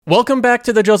Welcome back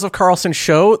to the Joseph Carlson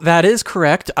Show. That is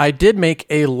correct. I did make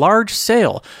a large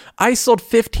sale. I sold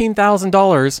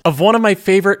 $15,000 of one of my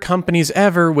favorite companies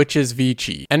ever, which is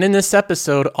Vici. And in this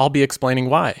episode, I'll be explaining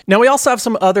why. Now, we also have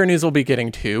some other news we'll be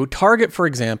getting to. Target, for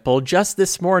example, just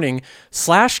this morning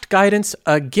slashed guidance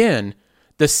again,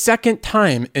 the second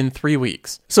time in 3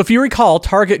 weeks. So if you recall,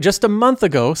 Target just a month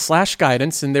ago slashed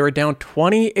guidance and they were down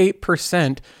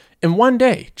 28% in one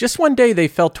day. Just one day, they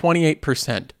fell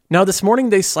 28%. Now, this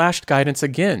morning, they slashed guidance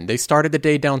again. They started the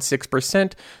day down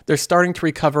 6%. They're starting to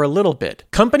recover a little bit.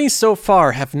 Companies so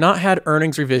far have not had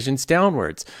earnings revisions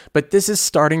downwards, but this is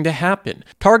starting to happen.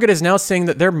 Target is now saying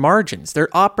that their margins, their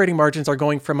operating margins are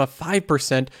going from a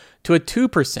 5% to a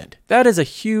 2%. That is a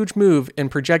huge move in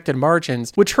projected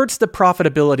margins, which hurts the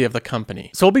profitability of the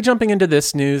company. So we'll be jumping into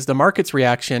this news, the market's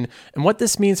reaction, and what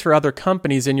this means for other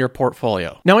companies in your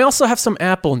portfolio. Now, we also have some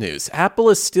Apple news. Apple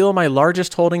is still my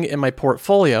largest holding in my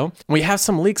portfolio. We have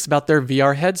some leaks about their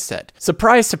VR headset.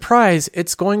 Surprise, surprise,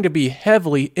 it's going to be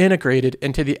heavily integrated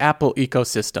into the Apple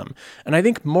ecosystem. And I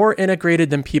think more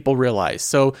integrated than people realize.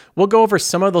 So we'll go over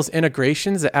some of those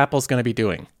integrations that Apple's going to be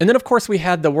doing. And then, of course, we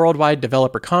had the Worldwide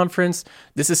Developer Conference.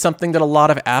 This is something that a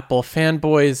lot of Apple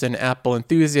fanboys and Apple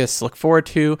enthusiasts look forward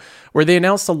to, where they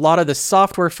announced a lot of the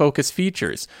software-focused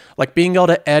features, like being able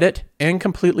to edit and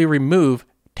completely remove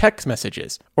text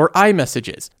messages or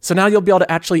iMessages. So now you'll be able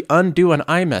to actually undo an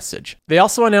iMessage. They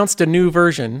also announced a new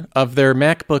version of their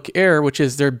MacBook Air, which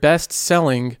is their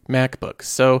best-selling MacBook.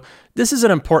 So this is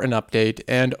an important update,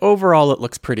 and overall, it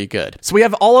looks pretty good. So we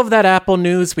have all of that Apple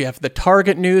news, we have the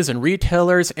Target news and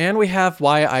retailers, and we have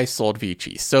why I sold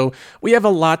Vici. So we have a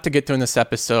lot to get to in this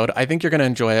episode. I think you're going to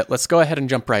enjoy it. Let's go ahead and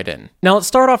jump right in. Now, let's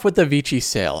start off with the Vici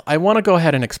sale. I want to go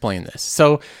ahead and explain this.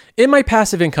 So in my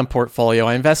passive income portfolio,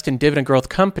 I invest in dividend growth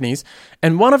companies,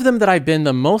 and one of them that I've been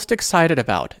the most excited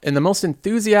about and the most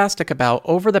enthusiastic about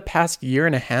over the past year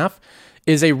and a half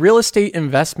is a real estate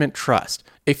investment trust.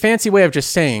 A fancy way of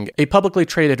just saying a publicly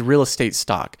traded real estate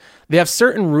stock. They have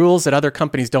certain rules that other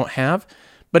companies don't have,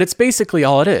 but it's basically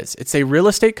all it is. It's a real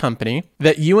estate company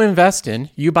that you invest in,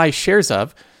 you buy shares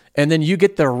of, and then you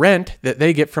get the rent that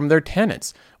they get from their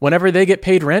tenants. Whenever they get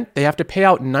paid rent, they have to pay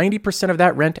out 90% of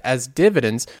that rent as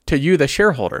dividends to you, the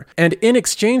shareholder. And in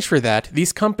exchange for that,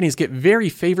 these companies get very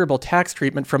favorable tax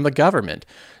treatment from the government.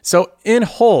 So in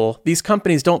whole, these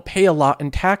companies don't pay a lot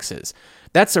in taxes.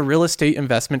 That's a real estate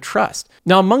investment trust.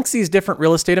 Now, amongst these different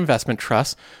real estate investment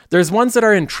trusts, there's ones that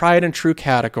are in tried and true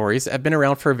categories that have been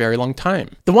around for a very long time.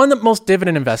 The one that most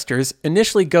dividend investors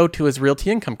initially go to is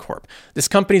Realty Income Corp. This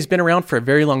company's been around for a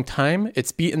very long time.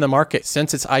 It's beaten the market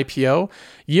since its IPO.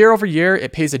 Year over year,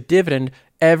 it pays a dividend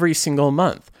every single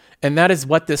month. And that is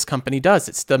what this company does.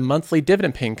 It's the monthly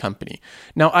dividend paying company.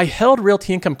 Now, I held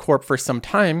Realty Income Corp for some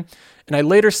time, and I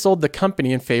later sold the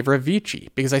company in favor of Vici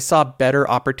because I saw better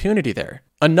opportunity there.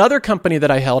 Another company that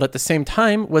I held at the same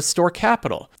time was Store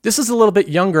Capital. This is a little bit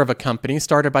younger of a company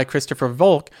started by Christopher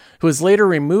Volk, who was later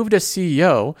removed as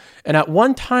CEO. And at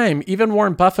one time, even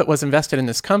Warren Buffett was invested in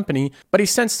this company, but he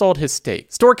since sold his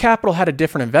stake. Store Capital had a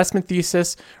different investment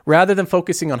thesis. Rather than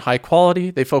focusing on high quality,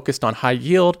 they focused on high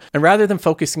yield. And rather than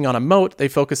focusing on a moat, they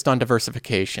focused on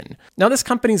diversification. Now, this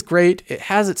company's great. It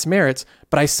has its merits,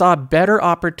 but I saw better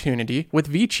opportunity with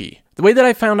Vici. The way that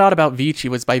I found out about Vici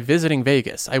was by visiting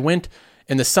Vegas. I went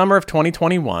in the summer of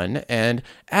 2021, and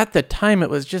at the time, it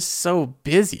was just so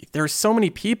busy. There were so many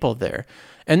people there.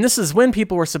 And this is when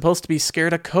people were supposed to be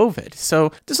scared of COVID.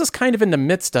 So this was kind of in the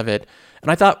midst of it.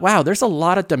 And I thought, wow, there's a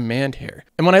lot of demand here.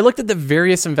 And when I looked at the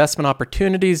various investment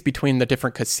opportunities between the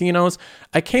different casinos,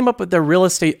 I came up with the real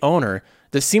estate owner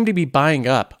that seemed to be buying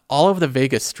up all of the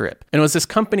Vegas Strip. And it was this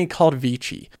company called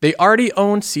Vici. They already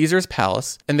owned Caesar's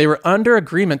Palace, and they were under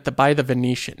agreement to buy the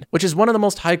Venetian, which is one of the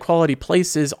most high quality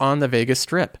places on the Vegas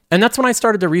Strip. And that's when I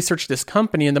started to research this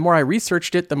company, and the more I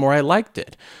researched it, the more I liked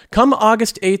it. Come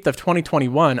August 8th of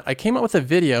 2021, I came out with a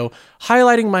video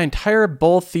highlighting my entire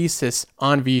bull thesis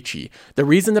on Vici, the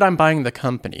reason that I'm buying the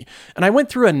company. And I went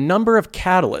through a number of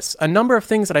catalysts, a number of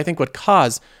things that I think would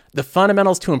cause the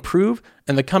fundamentals to improve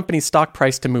and the company's stock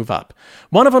price to move up.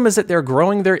 One of them is that they're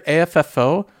growing their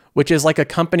AFFO, which is like a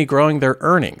company growing their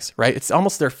earnings, right? It's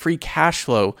almost their free cash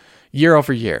flow year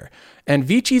over year. And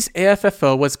Vici's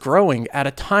AFFO was growing at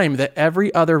a time that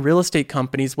every other real estate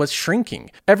company was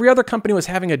shrinking. Every other company was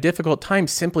having a difficult time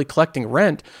simply collecting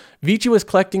rent. Vici was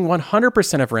collecting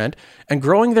 100% of rent and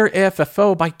growing their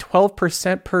AFFO by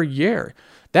 12% per year.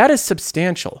 That is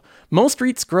substantial. Most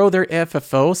REITs grow their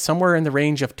AFFO somewhere in the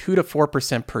range of 2 to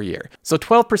 4% per year, so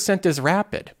 12% is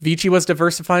rapid. Vici was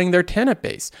diversifying their tenant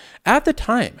base. At the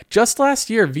time, just last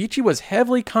year, Vici was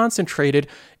heavily concentrated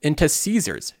into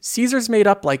Caesars. Caesars made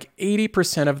up like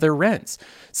 80% of their rents.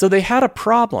 So they had a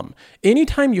problem.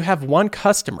 Anytime you have one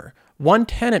customer, one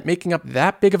tenant making up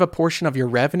that big of a portion of your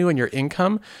revenue and your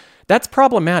income, that's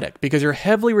problematic because you're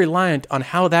heavily reliant on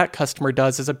how that customer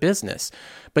does as a business.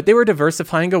 But they were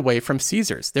diversifying away from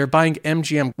Caesars. They're buying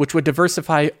MGM, which would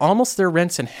diversify almost their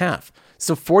rents in half.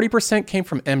 So 40% came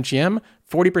from MGM,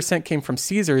 40% came from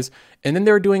Caesars, and then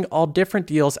they were doing all different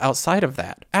deals outside of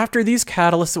that. After these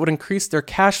catalysts, it would increase their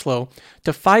cash flow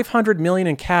to $500 million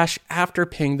in cash after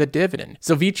paying the dividend.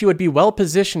 So Vici would be well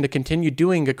positioned to continue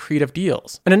doing accretive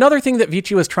deals. And another thing that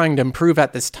Vici was trying to improve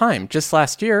at this time, just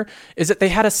last year, is that they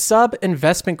had a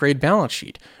sub-investment grade balance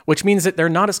sheet, which means that they're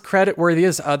not as creditworthy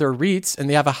as other REITs and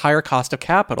they have a higher cost of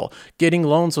capital. Getting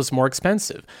loans was more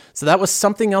expensive. So that was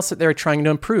something else that they were trying to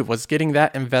improve, was getting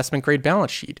that investment grade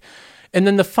balance sheet. And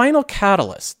then the final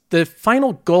catalyst, the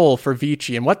final goal for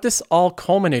Vici, and what this all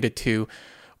culminated to,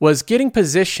 was getting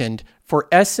positioned for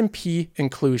S&P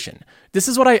inclusion. This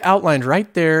is what I outlined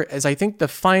right there as I think the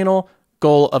final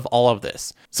goal of all of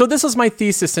this. So this was my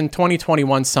thesis in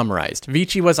 2021 summarized.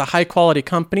 Vici was a high-quality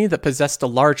company that possessed a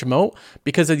large moat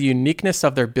because of the uniqueness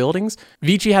of their buildings.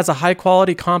 Vici has a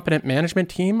high-quality, competent management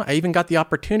team. I even got the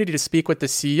opportunity to speak with the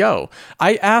CEO.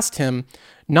 I asked him,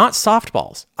 not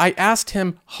softballs. I asked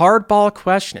him hardball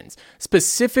questions,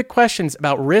 specific questions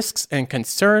about risks and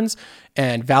concerns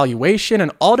and valuation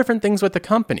and all different things with the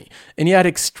company. And he had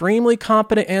extremely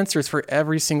competent answers for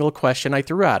every single question I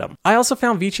threw at him. I also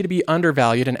found Vici to be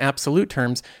undervalued in absolute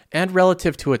terms and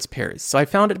relative to its peers. So I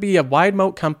found it to be a wide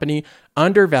moat company,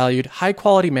 undervalued, high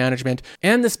quality management,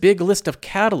 and this big list of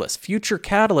catalysts, future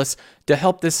catalysts to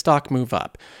help this stock move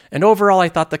up. And overall, I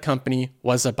thought the company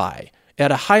was a buy. It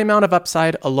had a high amount of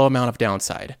upside, a low amount of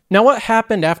downside. Now, what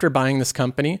happened after buying this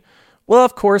company? Well,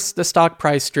 of course, the stock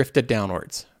price drifted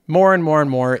downwards, more and more and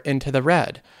more into the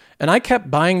red. And I kept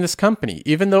buying this company,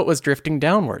 even though it was drifting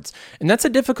downwards. And that's a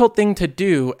difficult thing to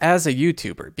do as a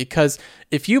YouTuber, because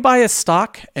if you buy a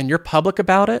stock and you're public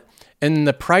about it, and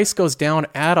the price goes down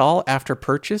at all after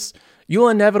purchase, you'll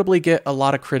inevitably get a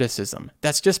lot of criticism.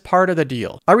 That's just part of the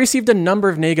deal. I received a number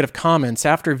of negative comments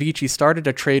after Vici started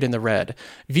to trade in the red.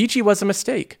 Vici was a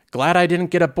mistake. Glad I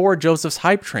didn't get aboard Joseph's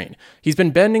hype train. He's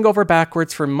been bending over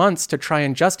backwards for months to try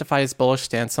and justify his bullish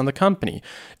stance on the company.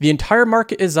 The entire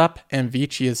market is up and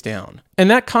Vici is down. And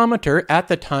that commenter at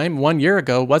the time, 1 year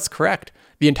ago, was correct.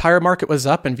 The entire market was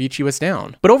up and Vici was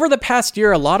down. But over the past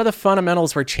year, a lot of the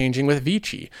fundamentals were changing with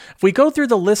Vici. If we go through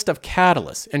the list of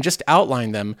catalysts and just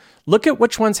outline them, look at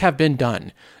which ones have been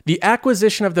done. The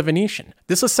acquisition of the Venetian.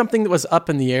 This was something that was up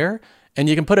in the air, and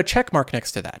you can put a check mark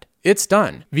next to that. It's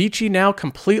done. Vici now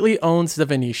completely owns the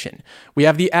Venetian. We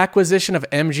have the acquisition of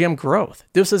MGM Growth.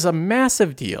 This is a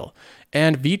massive deal,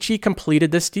 and Vici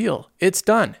completed this deal. It's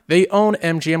done. They own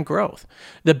MGM Growth.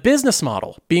 The business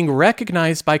model being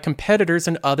recognized by competitors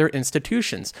and other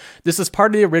institutions. This is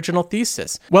part of the original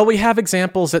thesis. Well, we have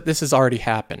examples that this has already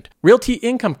happened. Realty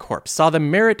Income Corp saw the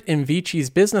merit in Vici's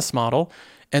business model,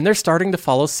 and they're starting to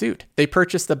follow suit. They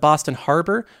purchased the Boston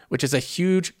Harbor, which is a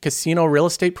huge casino real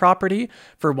estate property,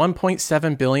 for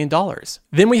 $1.7 billion.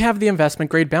 Then we have the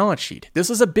investment grade balance sheet. This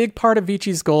is a big part of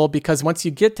Vici's goal because once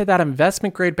you get to that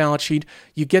investment grade balance sheet,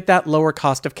 you get that lower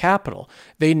cost of capital.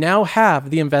 They now have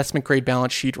the investment grade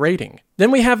balance sheet rating.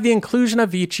 Then we have the inclusion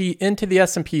of Vici into the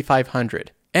S&P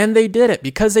 500. And they did it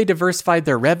because they diversified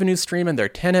their revenue stream and their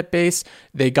tenant base.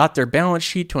 They got their balance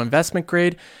sheet to investment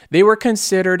grade. They were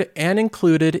considered and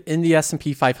included in the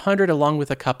S&P 500 along with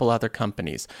a couple other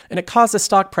companies. And it caused the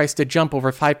stock price to jump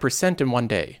over 5% in one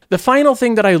day. The final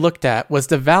thing that I looked at was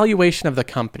the valuation of the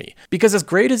company. Because as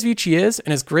great as Vici is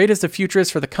and as great as the future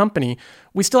is for the company,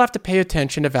 we still have to pay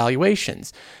attention to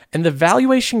valuations. And the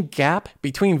valuation gap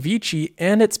between Vici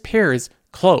and its peers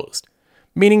closed.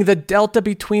 Meaning the delta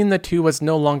between the two was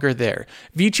no longer there.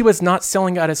 Vici was not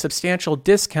selling at a substantial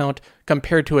discount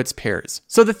compared to its peers.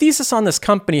 So the thesis on this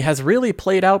company has really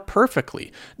played out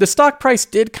perfectly. The stock price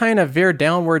did kind of veer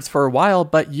downwards for a while,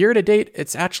 but year to date,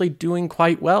 it's actually doing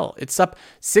quite well. It's up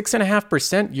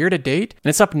 6.5% year to date, and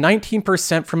it's up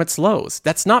 19% from its lows.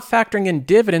 That's not factoring in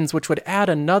dividends, which would add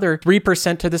another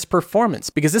 3% to this performance,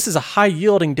 because this is a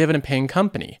high-yielding dividend-paying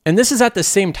company. And this is at the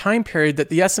same time period that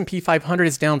the S&P 500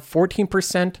 is down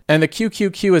 14%, and the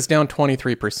QQQ is down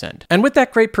 23%. And with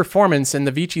that great performance and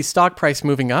the Vici stock price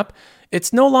moving up,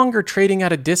 it's no longer trading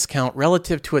at a discount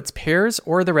relative to its peers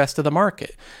or the rest of the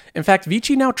market. In fact,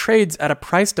 Vici now trades at a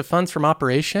price to funds from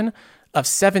operation of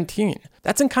 17.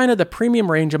 That's in kind of the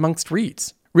premium range amongst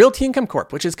REITs. Realty Income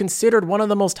Corp, which is considered one of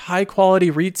the most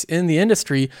high-quality REITs in the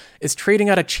industry, is trading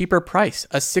at a cheaper price,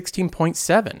 a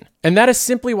 16.7. And that is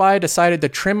simply why I decided to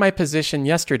trim my position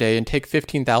yesterday and take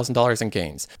 $15,000 in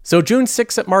gains. So June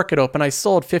 6th at market open, I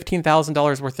sold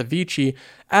 $15,000 worth of Vici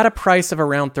at a price of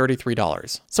around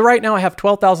 $33. So right now I have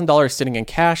 $12,000 sitting in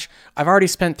cash. I've already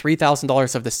spent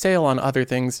 $3,000 of the sale on other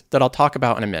things that I'll talk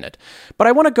about in a minute. But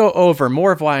I want to go over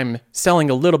more of why I'm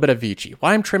selling a little bit of Vici,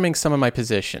 why I'm trimming some of my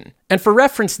position. And for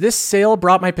reference, this sale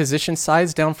brought my position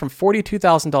size down from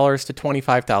 $42,000 to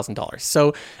 $25,000.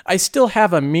 So I still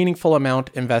have a meaningful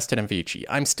amount invested in Vici.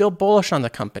 I'm still bullish on the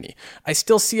company. I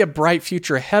still see a bright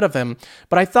future ahead of them,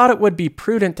 but I thought it would be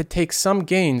prudent to take some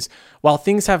gains while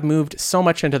things have moved so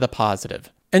much into the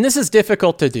positive. And this is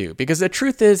difficult to do because the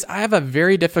truth is I have a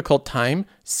very difficult time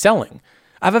selling.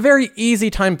 I have a very easy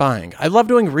time buying. I love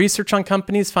doing research on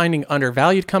companies, finding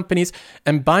undervalued companies,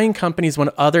 and buying companies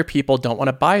when other people don't want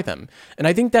to buy them. And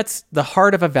I think that's the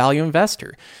heart of a value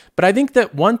investor. But I think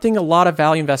that one thing a lot of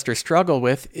value investors struggle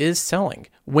with is selling.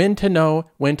 When to know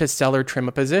when to sell or trim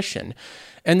a position.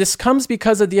 And this comes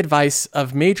because of the advice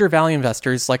of major value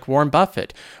investors like Warren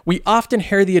Buffett. We often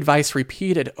hear the advice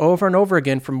repeated over and over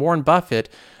again from Warren Buffett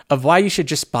of why you should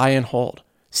just buy and hold.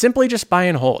 Simply just buy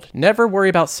and hold. Never worry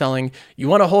about selling. You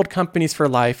want to hold companies for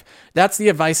life. That's the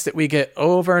advice that we get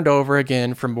over and over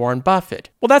again from Warren Buffett.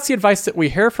 Well, that's the advice that we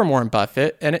hear from Warren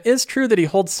Buffett, and it is true that he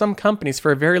holds some companies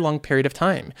for a very long period of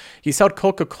time. He's held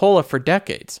Coca-Cola for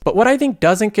decades. But what I think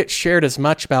doesn't get shared as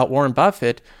much about Warren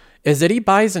Buffett is that he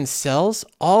buys and sells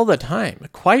all the time,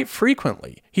 quite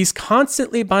frequently. He's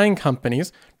constantly buying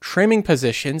companies, trimming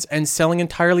positions, and selling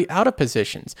entirely out of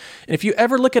positions. And if you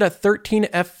ever look at a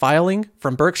 13F filing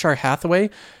from Berkshire Hathaway,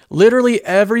 literally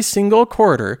every single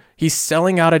quarter, he's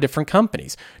selling out of different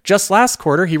companies. Just last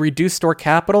quarter, he reduced Store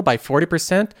Capital by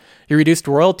 40%. He reduced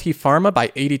Royalty Pharma by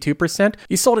 82%.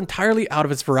 He sold entirely out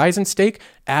of his Verizon stake,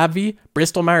 AbbVie,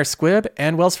 Bristol Myers Squibb,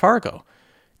 and Wells Fargo.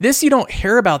 This you don't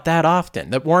hear about that often,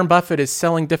 that Warren Buffett is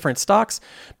selling different stocks,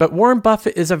 but Warren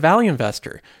Buffett is a value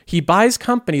investor. He buys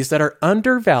companies that are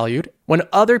undervalued when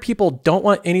other people don't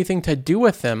want anything to do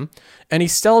with them, and he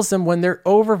sells them when they're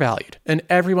overvalued and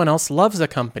everyone else loves the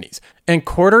companies. And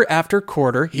quarter after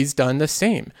quarter, he's done the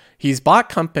same. He's bought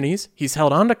companies, he's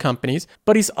held on to companies,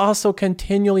 but he's also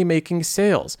continually making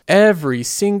sales. Every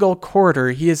single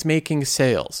quarter, he is making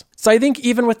sales. So I think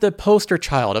even with the poster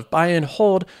child of buy and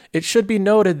hold, it should be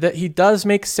noted that he does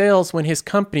make sales when his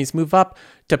companies move up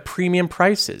to premium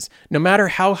prices, no matter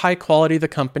how high quality the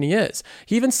company is.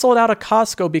 He even sold out of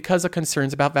Costco because of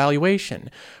concerns about valuation.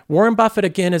 Warren Buffett,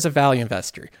 again, is a value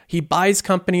investor. He buys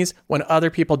companies when other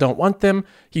people don't want them.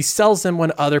 He sells them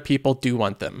when other people do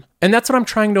want them. And that's what I'm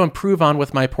trying to improve on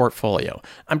with my portfolio.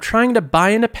 I'm trying to buy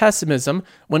into pessimism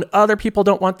when other people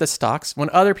don't want the stocks, when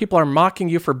other people are mocking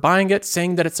you for buying it,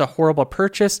 saying that it's a horrible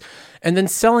purchase, and then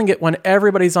selling it when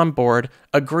everybody's on board,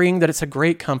 agreeing that it's a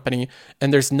great company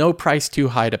and there's no price too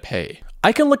high to pay.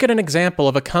 I can look at an example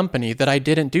of a company that I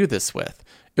didn't do this with.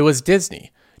 It was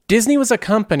Disney. Disney was a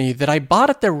company that I bought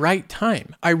at the right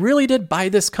time. I really did buy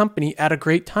this company at a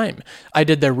great time. I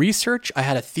did the research. I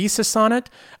had a thesis on it.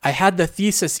 I had the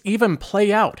thesis even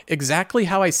play out exactly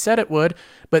how I said it would,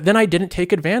 but then I didn't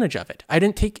take advantage of it. I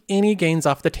didn't take any gains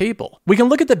off the table. We can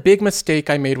look at the big mistake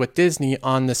I made with Disney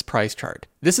on this price chart.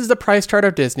 This is the price chart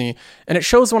of Disney, and it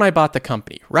shows when I bought the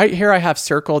company. Right here, I have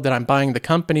circled that I'm buying the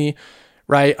company.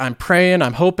 Right? I'm praying,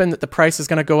 I'm hoping that the price is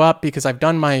going to go up because I've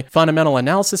done my fundamental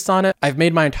analysis on it. I've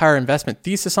made my entire investment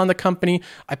thesis on the company.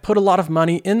 I put a lot of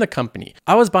money in the company.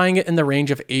 I was buying it in the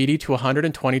range of $80 to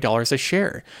 $120 a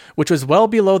share, which was well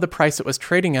below the price it was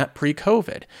trading at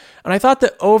pre-COVID. And I thought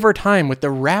that over time, with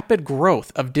the rapid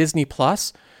growth of Disney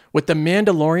Plus, with The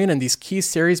Mandalorian and these key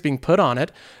series being put on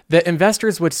it, that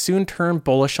investors would soon turn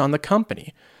bullish on the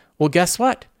company. Well, guess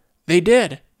what? They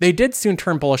did. They did soon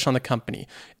turn bullish on the company,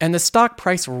 and the stock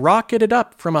price rocketed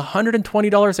up from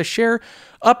 $120 a share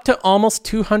up to almost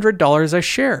 $200 a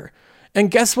share.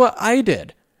 And guess what I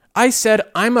did? I said,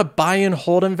 I'm a buy and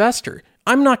hold investor.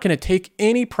 I'm not going to take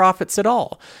any profits at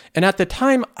all. And at the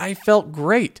time, I felt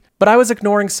great. But I was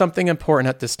ignoring something important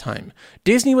at this time.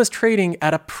 Disney was trading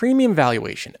at a premium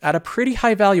valuation, at a pretty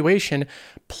high valuation,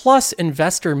 plus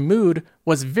investor mood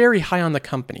was very high on the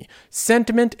company.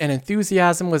 Sentiment and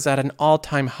enthusiasm was at an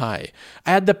all-time high.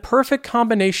 I had the perfect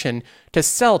combination to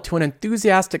sell to an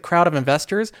enthusiastic crowd of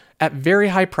investors at very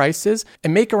high prices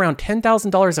and make around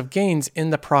 $10,000 of gains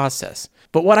in the process.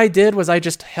 But what I did was I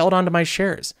just held onto my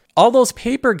shares. All those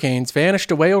paper gains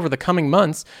vanished away over the coming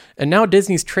months, and now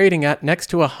Disney's trading at next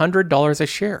to $100 a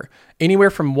share, anywhere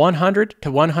from 100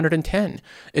 to 110.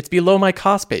 It's below my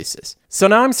cost basis. So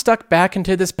now I'm stuck back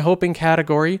into this hoping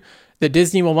category that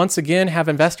Disney will once again have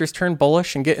investors turn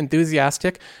bullish and get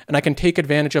enthusiastic, and I can take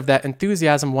advantage of that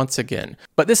enthusiasm once again.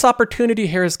 But this opportunity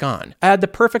here is gone. I had the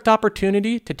perfect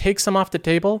opportunity to take some off the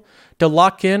table, to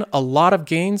lock in a lot of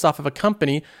gains off of a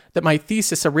company that my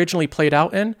thesis originally played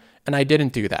out in, and I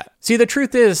didn't do that. See, the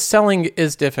truth is, selling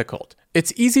is difficult.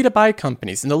 It's easy to buy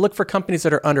companies and to look for companies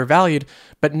that are undervalued,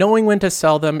 but knowing when to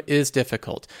sell them is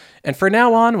difficult. And from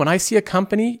now on, when I see a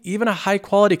company, even a high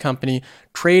quality company,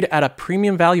 trade at a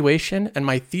premium valuation and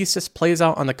my thesis plays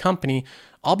out on the company,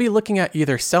 I'll be looking at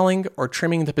either selling or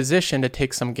trimming the position to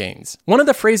take some gains. One of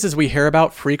the phrases we hear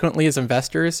about frequently as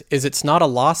investors is it's not a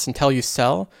loss until you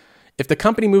sell. If the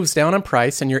company moves down in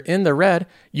price and you're in the red,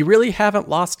 you really haven't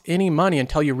lost any money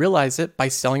until you realize it by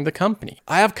selling the company.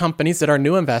 I have companies that are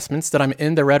new investments that I'm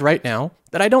in the red right now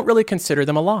that I don't really consider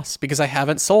them a loss because I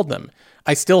haven't sold them.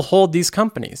 I still hold these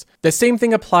companies. The same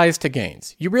thing applies to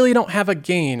gains. You really don't have a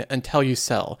gain until you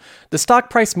sell. The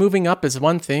stock price moving up is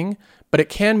one thing, but it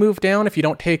can move down if you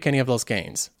don't take any of those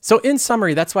gains. So in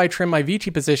summary, that's why I trimmed my Vici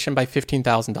position by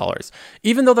 $15,000.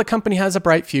 Even though the company has a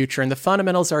bright future and the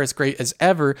fundamentals are as great as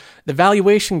ever, the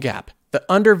valuation gap, the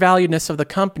undervaluedness of the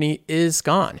company is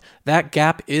gone. That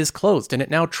gap is closed and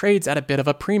it now trades at a bit of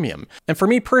a premium. And for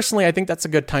me personally, I think that's a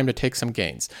good time to take some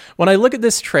gains. When I look at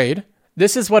this trade,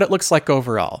 this is what it looks like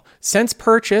overall. Since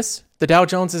purchase, the Dow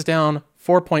Jones is down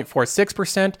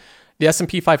 4.46%. The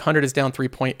S&P 500 is down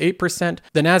 3.8%,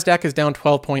 the NASDAQ is down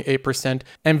 12.8%,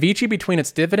 and Vici, between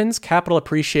its dividends, capital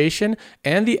appreciation,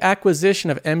 and the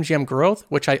acquisition of MGM Growth,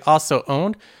 which I also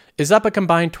owned, is up a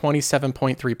combined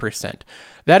 27.3%.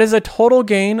 That is a total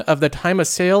gain of the time of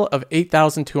sale of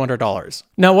 $8,200.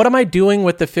 Now, what am I doing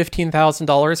with the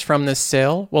 $15,000 from this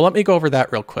sale? Well, let me go over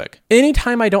that real quick.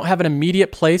 Anytime I don't have an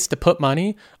immediate place to put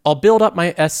money, I'll build up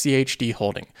my SCHD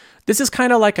holding. This is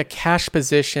kind of like a cash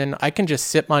position. I can just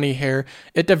sit money here.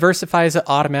 It diversifies it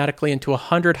automatically into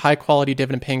 100 high-quality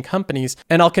dividend-paying companies,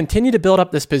 and I'll continue to build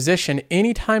up this position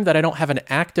anytime that I don't have an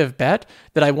active bet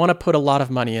that I want to put a lot of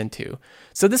money into.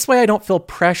 So this way I don't feel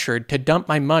pressured to dump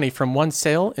my money from one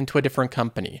sale into a different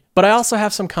company. But I also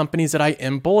have some companies that I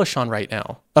am bullish on right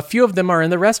now. A few of them are in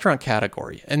the restaurant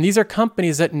category, and these are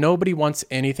companies that nobody wants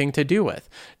anything to do with.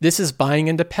 This is buying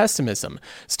into pessimism.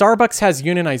 Starbucks has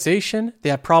unionization, they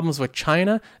have problems with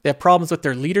China, they have problems with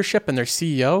their leadership and their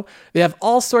CEO, they have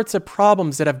all sorts of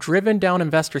problems that have driven down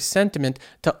investor sentiment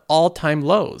to all-time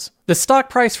lows. The stock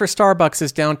price for Starbucks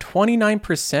is down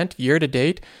 29% year to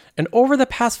date, and over the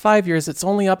past 5 years, it's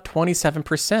only up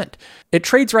 27%. It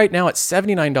trades right now at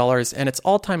 $79, and its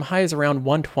all-time high is around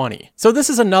 $120. So this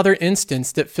is another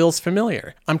instance that feels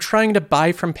familiar. I'm trying to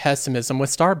buy from pessimism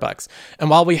with Starbucks. And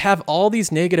while we have all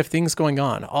these negative things going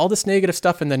on, all this negative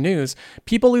stuff in the news,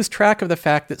 people lose track of the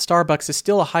fact that Starbucks is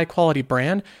still a high-quality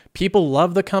brand. People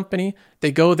love the company.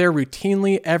 They go there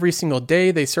routinely every single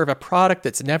day. They serve a product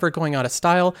that's never going out of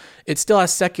style. It still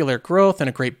has secular growth and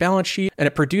a great balance sheet, and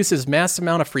it produces mass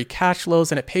amount of free cash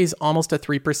flows, and it pays almost a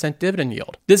 3% dividend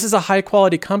yield. This is a high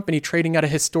quality company trading at a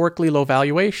historically low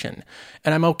valuation.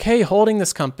 And I'm okay holding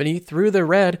this company through the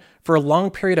red for a long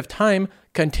period of time,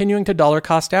 continuing to dollar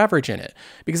cost average in it.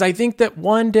 Because I think that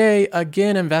one day,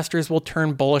 again, investors will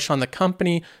turn bullish on the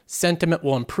company, sentiment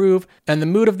will improve, and the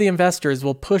mood of the investors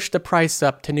will push the price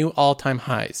up to new all-time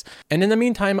highs. And in the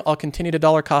meantime, I'll continue to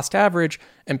dollar cost average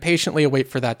and patiently await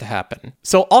for that to happen.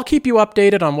 So I'll keep you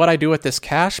updated on what I do with this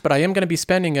cash, but I am going to be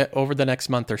spending it over the next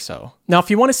month or so. Now, if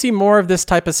you want to see more of this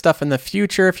type of stuff in the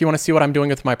future, if you want to see what I'm doing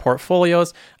with my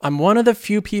portfolios, I'm one of the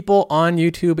few people on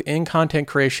YouTube in content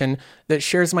creation that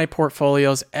shares my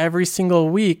portfolios every single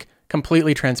week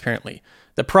completely transparently.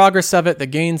 The progress of it, the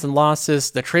gains and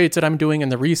losses, the trades that I'm doing,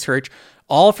 and the research,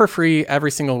 all for free every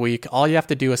single week. All you have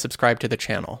to do is subscribe to the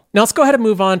channel. Now let's go ahead and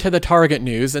move on to the Target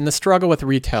news and the struggle with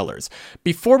retailers.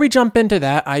 Before we jump into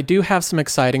that, I do have some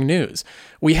exciting news.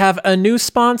 We have a new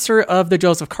sponsor of the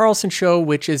Joseph Carlson Show,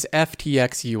 which is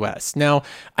FTX US. Now,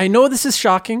 I know this is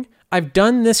shocking. I've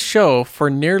done this show for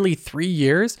nearly 3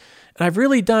 years, and I've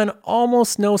really done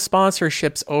almost no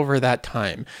sponsorships over that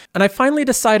time. And I finally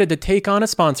decided to take on a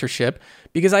sponsorship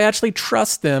because I actually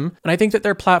trust them, and I think that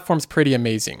their platform's pretty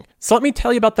amazing. So let me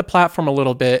tell you about the platform a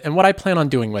little bit and what I plan on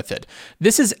doing with it.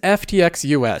 This is FTX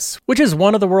US, which is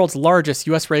one of the world's largest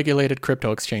US regulated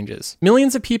crypto exchanges.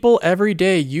 Millions of people every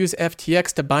day use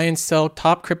FTX to buy and sell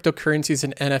top cryptocurrencies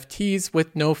and NFTs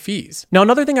with no fees. Now,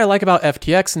 another thing I like about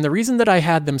FTX, and the reason that I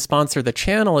had them sponsor the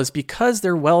channel, is because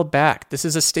they're well backed. This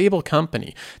is a stable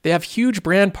company. They have huge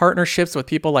brand partnerships with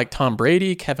people like Tom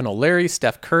Brady, Kevin O'Leary,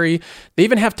 Steph Curry. They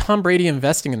even have Tom Brady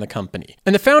investing in the company.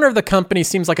 And the founder of the company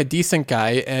seems like a decent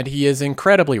guy, and he is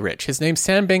incredibly rich. His name's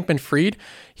Sam Bankman-Fried.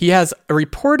 He has a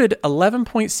reported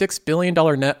 $11.6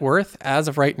 billion net worth as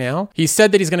of right now. He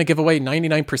said that he's going to give away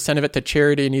 99% of it to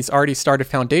charity, and he's already started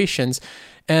foundations.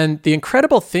 And the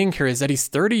incredible thing here is that he's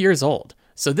 30 years old.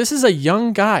 So this is a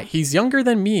young guy. He's younger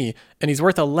than me, and he's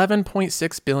worth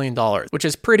 $11.6 billion, which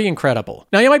is pretty incredible.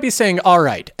 Now, you might be saying, all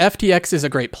right, FTX is a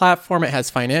great platform. It has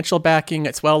financial backing.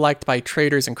 It's well-liked by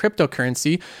traders in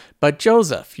cryptocurrency. But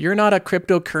Joseph, you're not a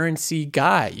cryptocurrency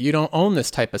guy. You don't own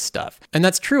this type of stuff. And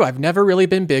that's true. I've never really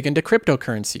been big into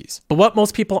cryptocurrencies. But what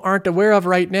most people aren't aware of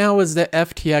right now is that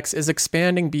FTX is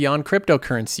expanding beyond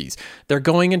cryptocurrencies. They're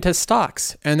going into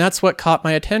stocks, and that's what caught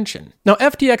my attention. Now,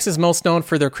 FTX is most known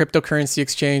for their cryptocurrency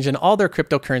exchange and all their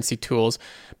cryptocurrency tools.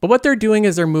 But what they're doing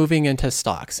is they're moving into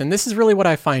stocks. And this is really what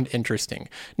I find interesting.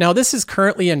 Now, this is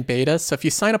currently in beta. So if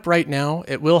you sign up right now,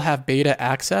 it will have beta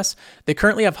access. They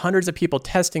currently have hundreds of people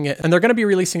testing it, and they're going to be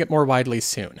releasing it more widely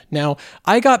soon. Now,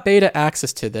 I got beta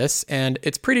access to this, and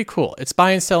it's pretty cool. It's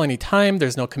buy and sell anytime.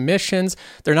 There's no commissions.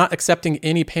 They're not accepting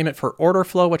any payment for order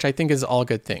flow, which I think is all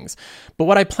good things. But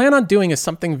what I plan on doing is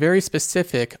something very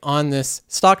specific on this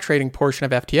stock trading portion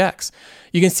of FTX.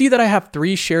 You can see that I have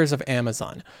 3 shares of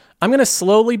Amazon. I'm going to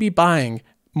slowly be buying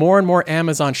more and more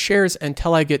Amazon shares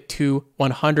until I get to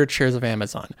 100 shares of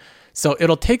Amazon. So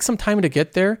it'll take some time to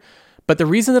get there. But the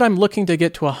reason that I'm looking to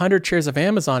get to 100 shares of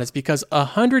Amazon is because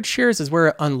 100 shares is where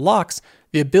it unlocks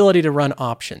the ability to run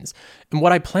options. And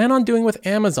what I plan on doing with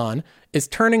Amazon is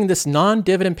turning this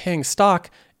non-dividend paying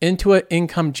stock into an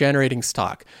income generating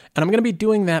stock. And I'm going to be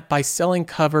doing that by selling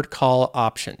covered call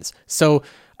options. So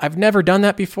I've never done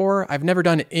that before. I've never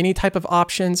done any type of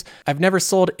options. I've never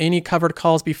sold any covered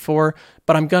calls before,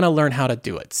 but I'm going to learn how to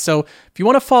do it. So if you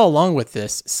want to follow along with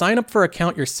this, sign up for an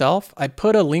account yourself. I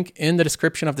put a link in the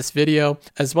description of this video,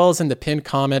 as well as in the pinned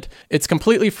comment. It's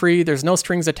completely free. There's no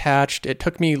strings attached. It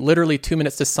took me literally 2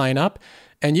 minutes to sign up.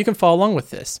 And you can follow along with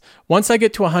this. Once I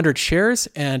get to 100 shares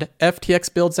and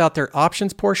FTX builds out their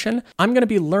options portion, I'm going to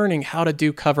be learning how to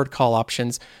do covered call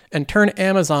options and turn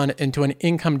Amazon into an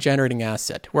income generating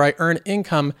asset where I earn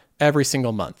income every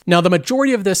single month. Now, the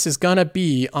majority of this is going to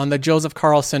be on the Joseph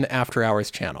Carlson After Hours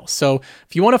channel. So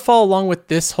if you want to follow along with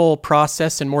this whole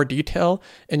process in more detail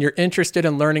and you're interested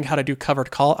in learning how to do covered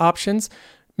call options,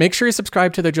 make sure you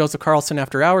subscribe to the Joseph Carlson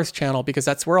After Hours channel because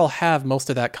that's where I'll have most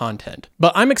of that content.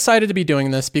 But I'm excited to be doing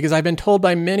this because I've been told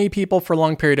by many people for a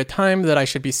long period of time that I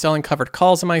should be selling covered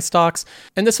calls in my stocks,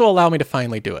 and this will allow me to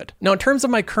finally do it. Now, in terms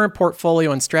of my current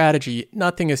portfolio and strategy,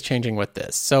 nothing is changing with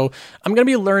this. So I'm going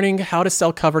to be learning how to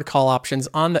sell covered call options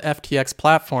on the FTX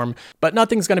platform, but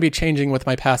nothing's going to be changing with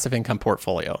my passive income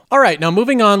portfolio. All right, now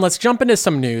moving on, let's jump into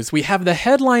some news. We have the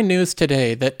headline news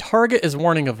today that Target is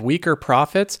warning of weaker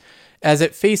profits as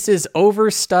it faces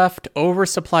overstuffed,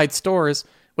 oversupplied stores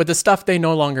with the stuff they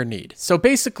no longer need. So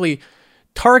basically,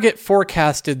 Target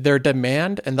forecasted their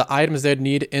demand and the items they'd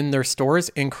need in their stores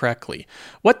incorrectly.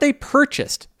 What they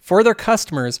purchased for their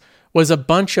customers was a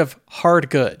bunch of hard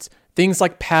goods, things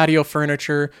like patio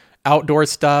furniture, outdoor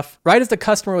stuff, right as the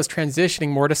customer was transitioning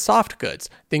more to soft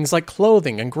goods, things like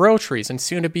clothing and groceries and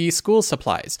soon to be school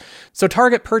supplies. So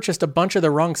Target purchased a bunch of the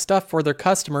wrong stuff for their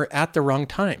customer at the wrong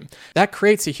time. That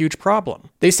creates a huge problem.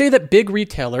 They say that big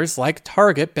retailers like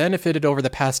Target benefited over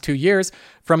the past 2 years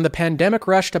from the pandemic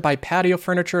rush to buy patio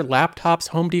furniture, laptops,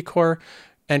 home decor,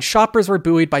 and shoppers were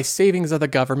buoyed by savings of the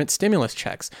government stimulus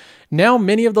checks. Now,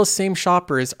 many of those same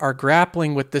shoppers are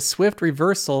grappling with the swift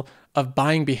reversal of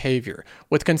buying behavior,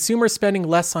 with consumers spending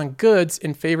less on goods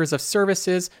in favors of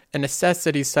services and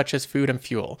necessities such as food and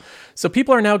fuel. So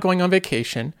people are now going on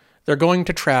vacation, they're going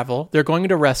to travel, they're going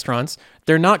to restaurants,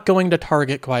 they're not going to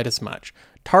Target quite as much.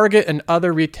 Target and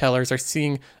other retailers are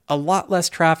seeing a lot less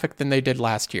traffic than they did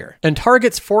last year. And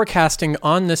Target's forecasting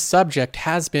on this subject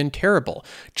has been terrible.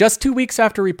 Just 2 weeks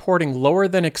after reporting lower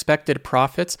than expected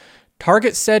profits,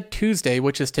 Target said Tuesday,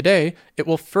 which is today, it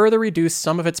will further reduce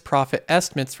some of its profit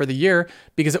estimates for the year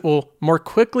because it will more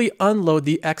quickly unload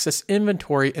the excess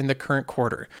inventory in the current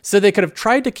quarter. So they could have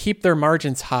tried to keep their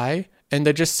margins high and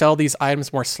to just sell these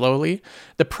items more slowly.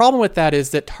 The problem with that is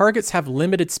that Targets have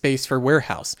limited space for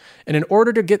warehouse. And in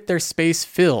order to get their space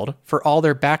filled for all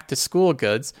their back to school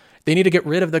goods, they need to get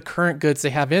rid of the current goods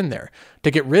they have in there. To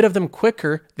get rid of them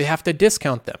quicker, they have to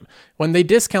discount them. When they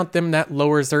discount them, that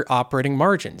lowers their operating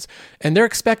margins. And they're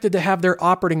expected to have their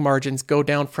operating margins go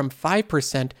down from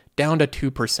 5% down to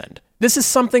 2%. This is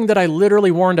something that I literally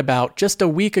warned about just a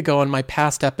week ago in my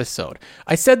past episode.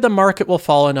 I said the market will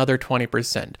fall another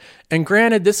 20%. And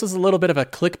granted, this is a little bit of a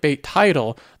clickbait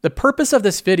title. The purpose of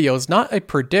this video is not a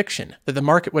prediction that the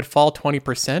market would fall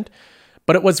 20%,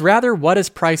 but it was rather what is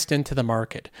priced into the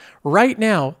market. Right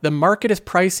now, the market is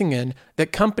pricing in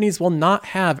that companies will not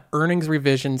have earnings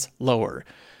revisions lower.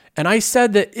 And I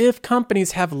said that if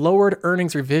companies have lowered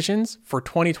earnings revisions for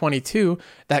 2022,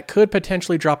 that could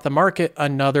potentially drop the market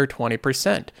another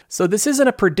 20%. So this isn't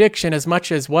a prediction as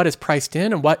much as what is priced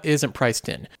in and what isn't priced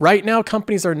in. Right now,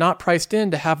 companies are not priced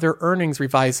in to have their earnings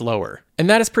revised lower. And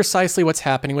that is precisely what's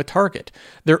happening with Target.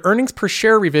 Their earnings per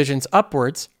share revisions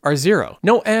upwards are 0.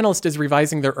 No analyst is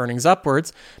revising their earnings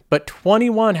upwards, but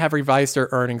 21 have revised their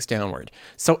earnings downward.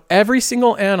 So every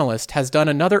single analyst has done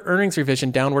another earnings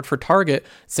revision downward for Target,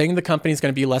 saying the company is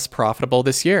going to be less profitable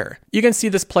this year. You can see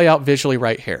this play out visually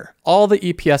right here. All the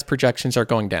EPS projections are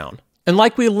going down. And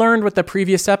like we learned with the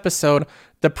previous episode,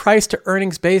 the price to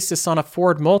earnings basis on a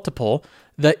forward multiple,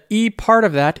 the E part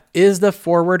of that is the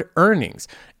forward earnings.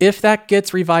 If that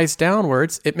gets revised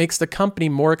downwards, it makes the company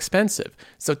more expensive.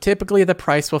 So typically the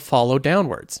price will follow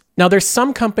downwards. Now there's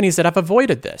some companies that have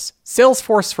avoided this.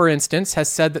 Salesforce, for instance, has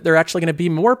said that they're actually going to be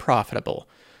more profitable.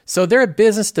 So they're a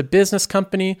business-to-business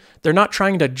company. They're not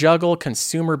trying to juggle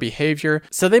consumer behavior,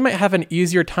 so they might have an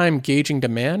easier time gauging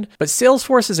demand. But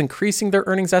Salesforce is increasing their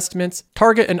earnings estimates.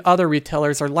 Target and other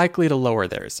retailers are likely to lower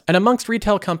theirs. And amongst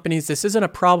retail companies, this isn't a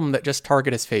problem that just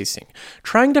Target is facing.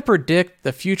 Trying to predict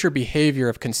the future behavior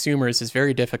of consumers is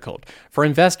very difficult for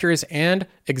investors and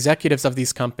executives of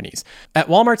these companies. At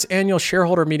Walmart's annual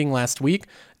shareholder meeting last week,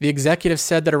 the executive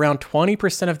said that around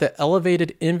 20% of the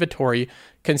elevated inventory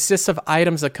consists of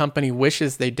items a company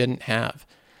wishes they didn't have.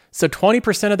 So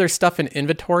 20% of their stuff in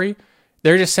inventory,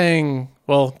 they're just saying,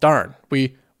 well, darn,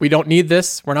 we don't need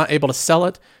this. We're not able to sell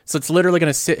it. So it's literally going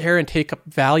to sit here and take up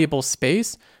valuable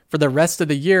space for the rest of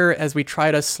the year as we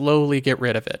try to slowly get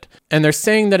rid of it. And they're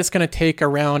saying that it's going to take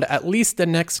around at least the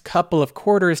next couple of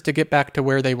quarters to get back to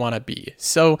where they want to be.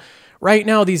 So right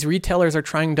now, these retailers are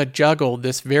trying to juggle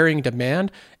this varying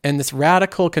demand and this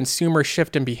radical consumer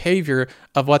shift in behavior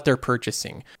of what they're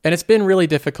purchasing. And it's been really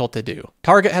difficult to do.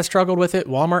 Target has struggled with it,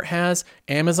 Walmart has,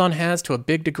 Amazon has to a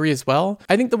big degree as well.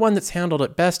 I think the one that's handled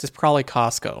it best is probably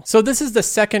Costco. So this is the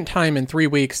second time in 3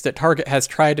 weeks that Target has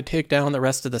tried to take down the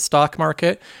rest of the stock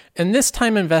market. And this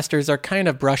time investors are kind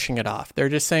of brushing it off. They're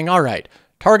just saying, all right,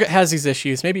 Target has these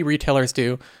issues, maybe retailers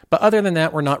do, but other than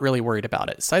that, we're not really worried about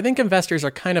it. So I think investors are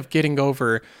kind of getting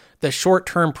over the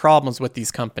short-term problems with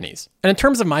these companies. And in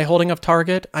terms of my holding of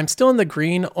Target, I'm still in the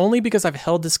green only because I've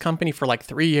held this company for like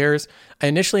 3 years. I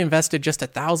initially invested just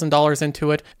 $1,000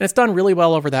 into it, and it's done really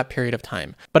well over that period of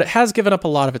time. But it has given up a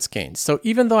lot of its gains. So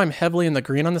even though I'm heavily in the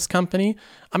green on this company,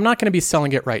 I'm not going to be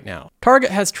selling it right now.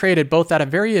 Target has traded both at a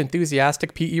very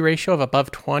enthusiastic PE ratio of above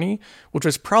 20, which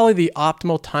was probably the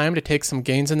optimal time to take some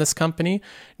gains in this company,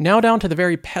 now down to the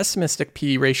very pessimistic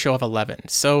PE ratio of 11.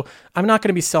 So I'm not going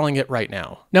to be selling it right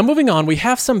now. Now moving on, we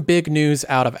have some big news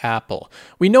out of Apple.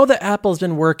 We know that Apple's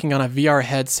been working on a VR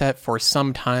headset for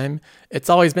some time. It's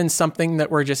always been something that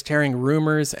we're just hearing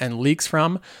rumors and leaks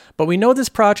from, but we know this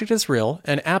project is real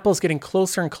and Apple's getting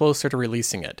closer and closer to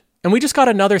releasing it. And we just got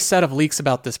another set of leaks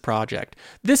about this project.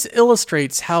 This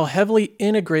illustrates how heavily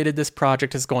integrated this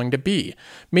project is going to be,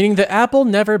 meaning that Apple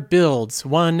never builds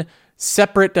one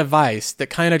separate device that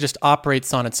kind of just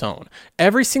operates on its own.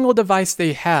 Every single device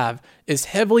they have is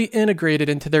heavily integrated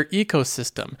into their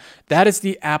ecosystem. That is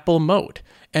the Apple moat.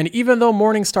 And even though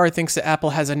Morningstar thinks that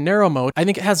Apple has a narrow moat, I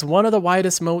think it has one of the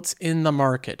widest moats in the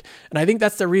market. And I think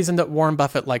that's the reason that Warren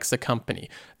Buffett likes the company.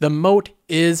 The moat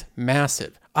is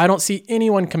massive. I don't see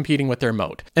anyone competing with their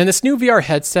moat. And this new VR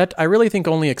headset, I really think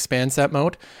only expands that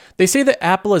moat. They say that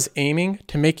Apple is aiming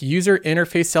to make user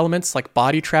interface elements like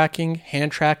body tracking,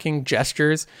 hand tracking,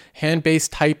 gestures,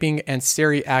 hand-based typing, and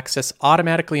Siri access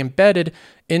automatically embedded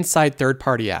inside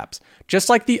third-party apps. Just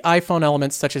like the iPhone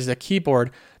elements such as the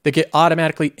keyboard that get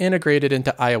automatically integrated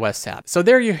into iOS apps. So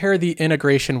there you hear the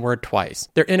integration word twice.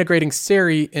 They're integrating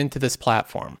Siri into this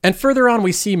platform. And further on,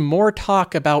 we see more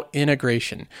talk about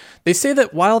integration. They say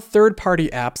that while third-party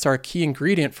apps are a key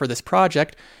ingredient for this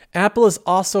project, Apple is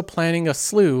also planning a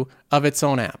slew of its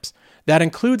own apps. That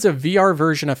includes a VR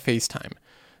version of FaceTime.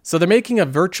 So they're making a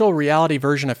virtual reality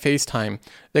version of FaceTime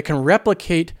that can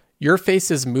replicate your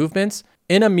face's movements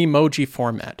in a Memoji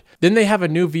format. Then they have a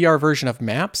new VR version of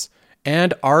Maps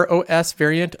and ROS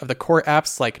variant of the core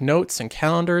apps like Notes and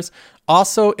Calendars.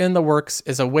 Also in the works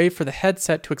is a way for the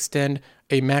headset to extend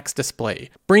a max display,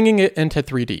 bringing it into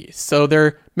 3D. So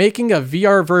they're making a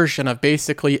VR version of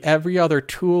basically every other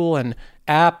tool and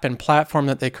app and platform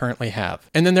that they currently have.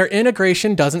 And then their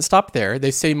integration doesn't stop there.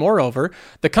 They say, moreover,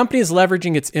 the company is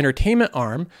leveraging its entertainment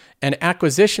arm and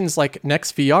acquisitions like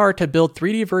NextVR to build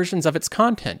 3D versions of its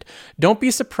content. Don't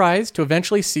be surprised to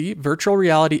eventually see virtual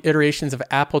reality iterations of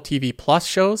Apple TV Plus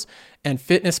shows and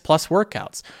Fitness Plus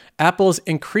workouts. Apple's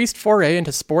increased foray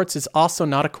into sports is also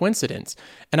not a coincidence,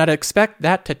 and I'd expect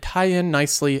that to tie in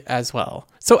nicely as well.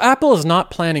 So Apple is not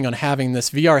planning on having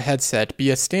this VR headset be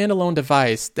a standalone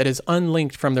device that is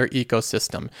unlinked from their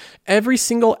ecosystem. Every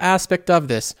single aspect of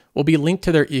this will be linked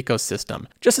to their ecosystem,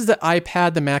 just as the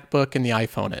iPad, the MacBook, and the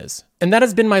iPhone is. And that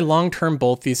has been my long-term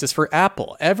bull thesis for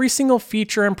Apple. Every single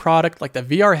feature and product like the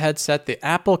VR headset, the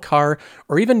Apple Car,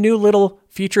 or even new little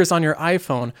features on your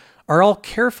iPhone are all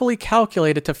carefully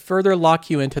calculated to further lock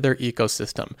you into their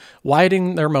ecosystem,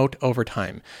 widening their moat over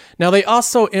time. Now, they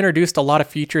also introduced a lot of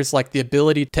features like the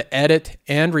ability to edit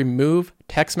and remove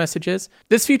text messages.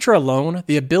 This feature alone,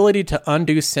 the ability to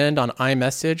undo send on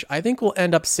iMessage, I think will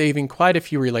end up saving quite a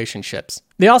few relationships.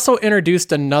 They also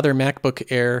introduced another MacBook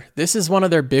Air. This is one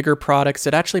of their bigger products.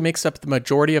 It actually makes up the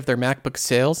majority of their MacBook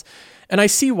sales, and I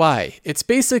see why. It's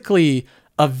basically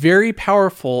a very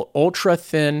powerful,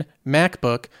 ultra-thin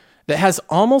MacBook that has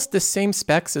almost the same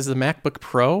specs as the MacBook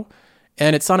Pro,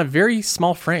 and it's on a very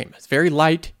small frame. It's very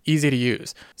light, easy to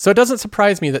use. So it doesn't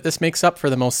surprise me that this makes up for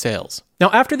the most sales. Now,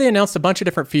 after they announced a bunch of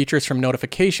different features from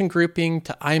notification grouping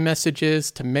to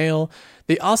iMessages to mail,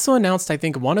 they also announced, I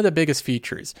think, one of the biggest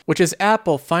features, which is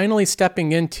Apple finally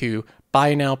stepping into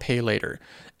buy now, pay later.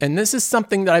 And this is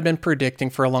something that I've been predicting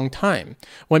for a long time.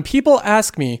 When people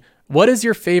ask me, what is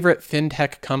your favorite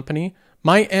fintech company?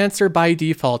 My answer by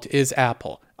default is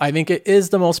Apple. I think it is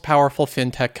the most powerful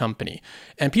fintech company.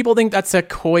 And people think that's a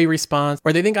coy response,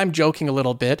 or they think I'm joking a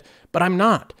little bit, but I'm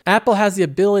not. Apple has the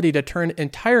ability to turn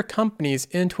entire companies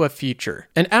into a feature.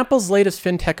 And Apple's latest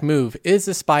fintech move is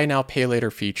this buy now, pay later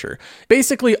feature.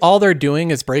 Basically, all they're doing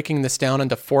is breaking this down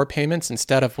into 4 payments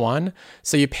instead of 1.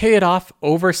 So you pay it off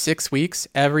over 6 weeks,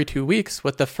 every 2 weeks,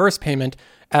 with the first payment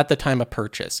at the time of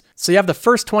purchase. So you have the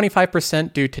first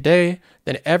 25% due today,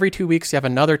 then every 2 weeks you have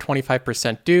another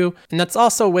 25% due, and that's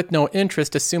also with no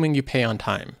interest assuming you pay on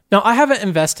time. Now, I haven't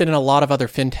invested in a lot of other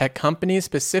fintech companies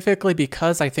specifically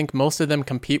because I think most of them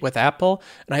compete with Apple,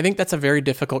 and I think that's a very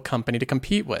difficult company to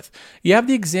compete with. You have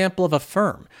the example of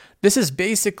Affirm. This is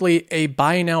basically a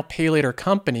buy now, pay later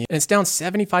company, and it's down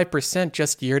 75%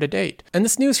 just year to date. And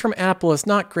this news from Apple is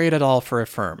not great at all for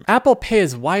Affirm. Apple Pay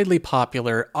is widely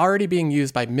popular, already being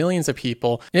used by millions of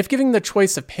people, and if given the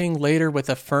choice of paying later with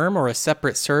Affirm or a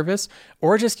separate service,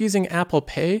 or just using Apple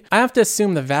Pay, I have to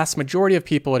assume the vast majority of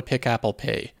people would pick Apple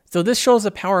Pay. So this shows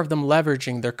the power of them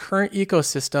leveraging their current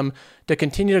ecosystem to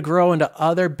continue to grow into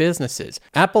other businesses.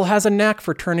 Apple has a knack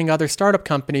for turning other startup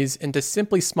companies into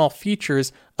simply small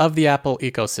features of the Apple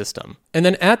ecosystem. And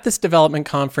then at this development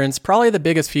conference, probably the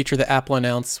biggest feature that Apple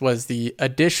announced was the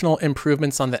additional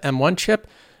improvements on the M1 chip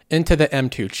into the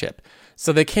M2 chip.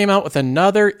 So they came out with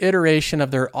another iteration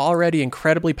of their already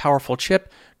incredibly powerful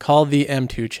chip called the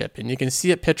M2 chip. And you can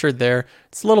see it pictured there.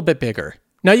 It's a little bit bigger.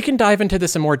 Now you can dive into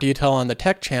this in more detail on the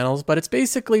tech channels, but it's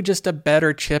basically just a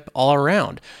better chip all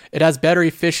around. It has better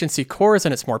efficiency cores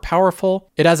and it's more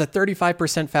powerful. It has a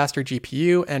 35% faster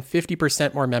GPU and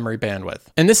 50% more memory bandwidth.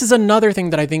 And this is another thing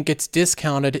that I think gets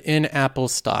discounted in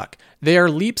Apple's stock. They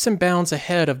are leaps and bounds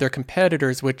ahead of their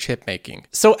competitors with chip making.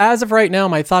 So as of right now,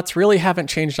 my thoughts really haven't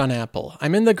changed on Apple.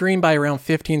 I'm in the green by around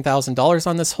 $15,000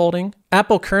 on this holding.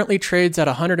 Apple currently trades at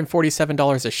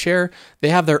 $147 a share. They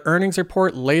have their earnings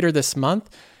report later this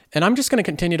month. And I'm just going to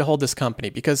continue to hold this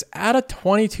company because at a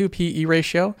 22 PE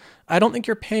ratio, I don't think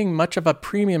you're paying much of a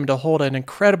premium to hold an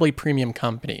incredibly premium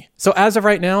company. So as of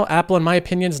right now, Apple, in my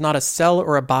opinion, is not a sell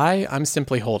or a buy. I'm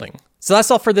simply holding. So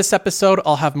that's all for this episode.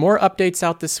 I'll have more updates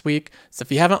out this week. So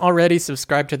if you haven't already,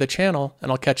 subscribe to the channel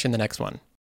and I'll catch you in the next one.